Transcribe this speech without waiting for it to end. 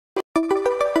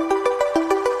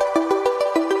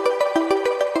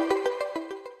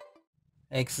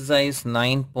Exercise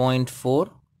 9.4,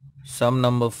 sum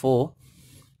number 4.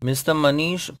 Mr.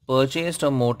 Manish purchased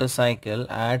a motorcycle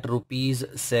at rupees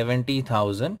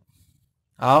 70,000.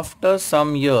 After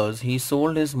some years, he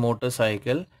sold his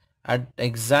motorcycle at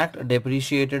exact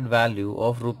depreciated value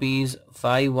of rupees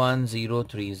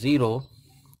 51030.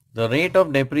 The rate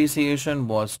of depreciation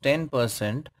was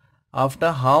 10%.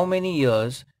 After how many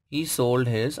years he sold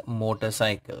his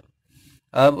motorcycle?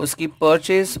 अब उसकी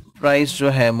purchase price जो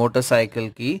है motorcycle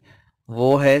की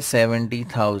वो है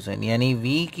 70,000, यानी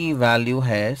V की value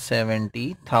है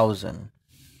 70,000.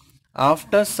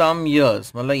 आफ्टर सम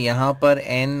इयर्स मतलब यहाँ पर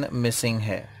N मिसिंग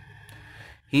है.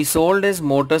 ही sold his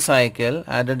motorcycle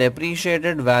at a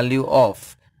डेप्रीशिएटेड value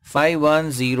of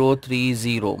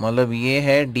 51030. मतलब ये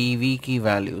है DV की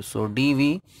value. So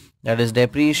DV that is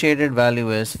डेप्रीशिएटेड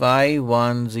value is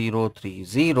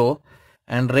 51030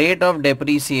 and rate of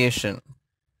depreciation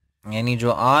यानी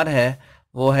जो R है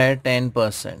वो है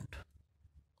 10%.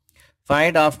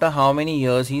 Find after how many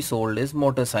years he sold his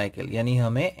motorcycle, यानी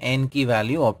हमें N की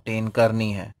वैल्यू ऑब्टेन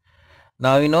करनी है.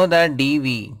 Now we know that DV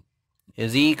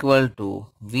is equal to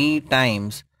V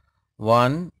times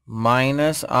 1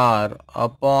 minus R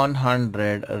upon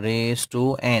 100 raise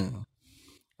to N.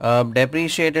 अब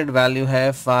डेप्रीशिएटेड वैल्यू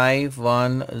है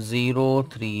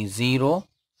 51030.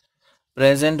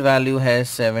 प्रेजेंट वैल्यू है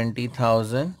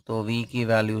 70,000, तो V की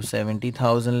वैल्यू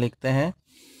 70,000 लिखते हैं.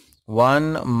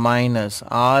 1 माइनस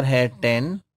R है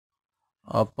 10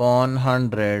 अपॉन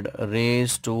 100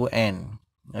 रेज टू N.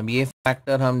 अब ये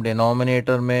फैक्टर हम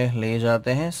डिनोमिनेटर में ले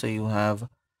जाते हैं. So you have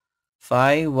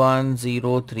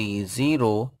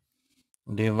 51030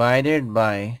 divided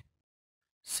by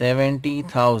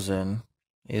 70,000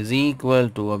 is equal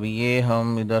to, अभी ये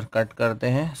हम इधर कट करते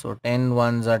हैं. सो 10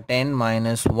 ones are 10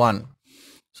 minus 1.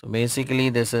 So basically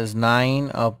this is 9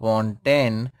 upon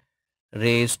 10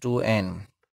 raised to n.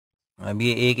 अब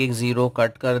ये एक एक ज़ीरो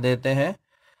कट कर देते हैं.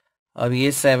 अब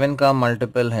ये 7 का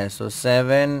मल्टीपल है. सो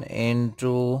 7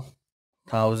 into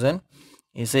 1000.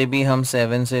 इसे भी हम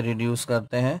 7 से रिड्यूस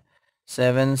करते हैं.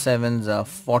 7 7s are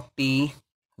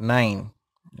 49.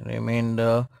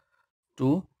 Remainder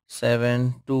 2.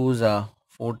 7 2s are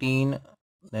 14.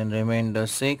 Then remainder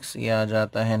 6. ये आ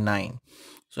जाता है 9.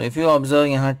 सो इफ़ यू ऑब्जर्व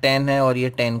यहाँ 10 है और ये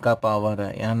 10 का पावर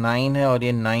है. यहाँ 9 है और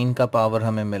ये 9 का पावर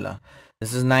हमें मिला.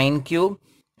 This is 9 cube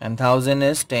and 1000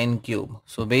 is 10 cube.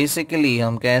 So basically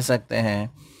हम कह सकते हैं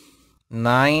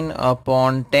 9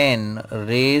 upon 10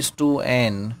 raise to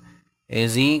n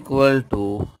is equal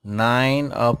to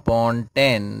 9 upon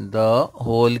 10 the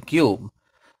whole cube.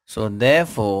 So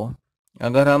therefore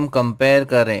अगर हम कंपेयर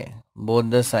करें both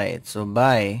the side, so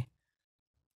bye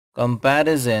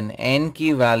comparison n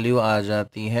की वैल्यू आ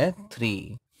जाती है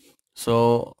 3. So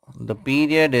the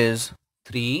period is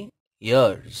 3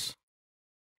 years.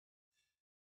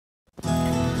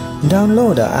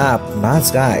 Download the app Maths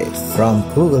Guide from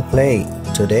Google Play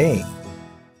today.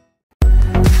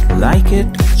 Like it,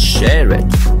 share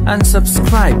it, and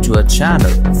subscribe to our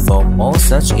channel for more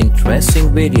such interesting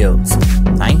videos.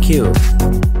 Thank you.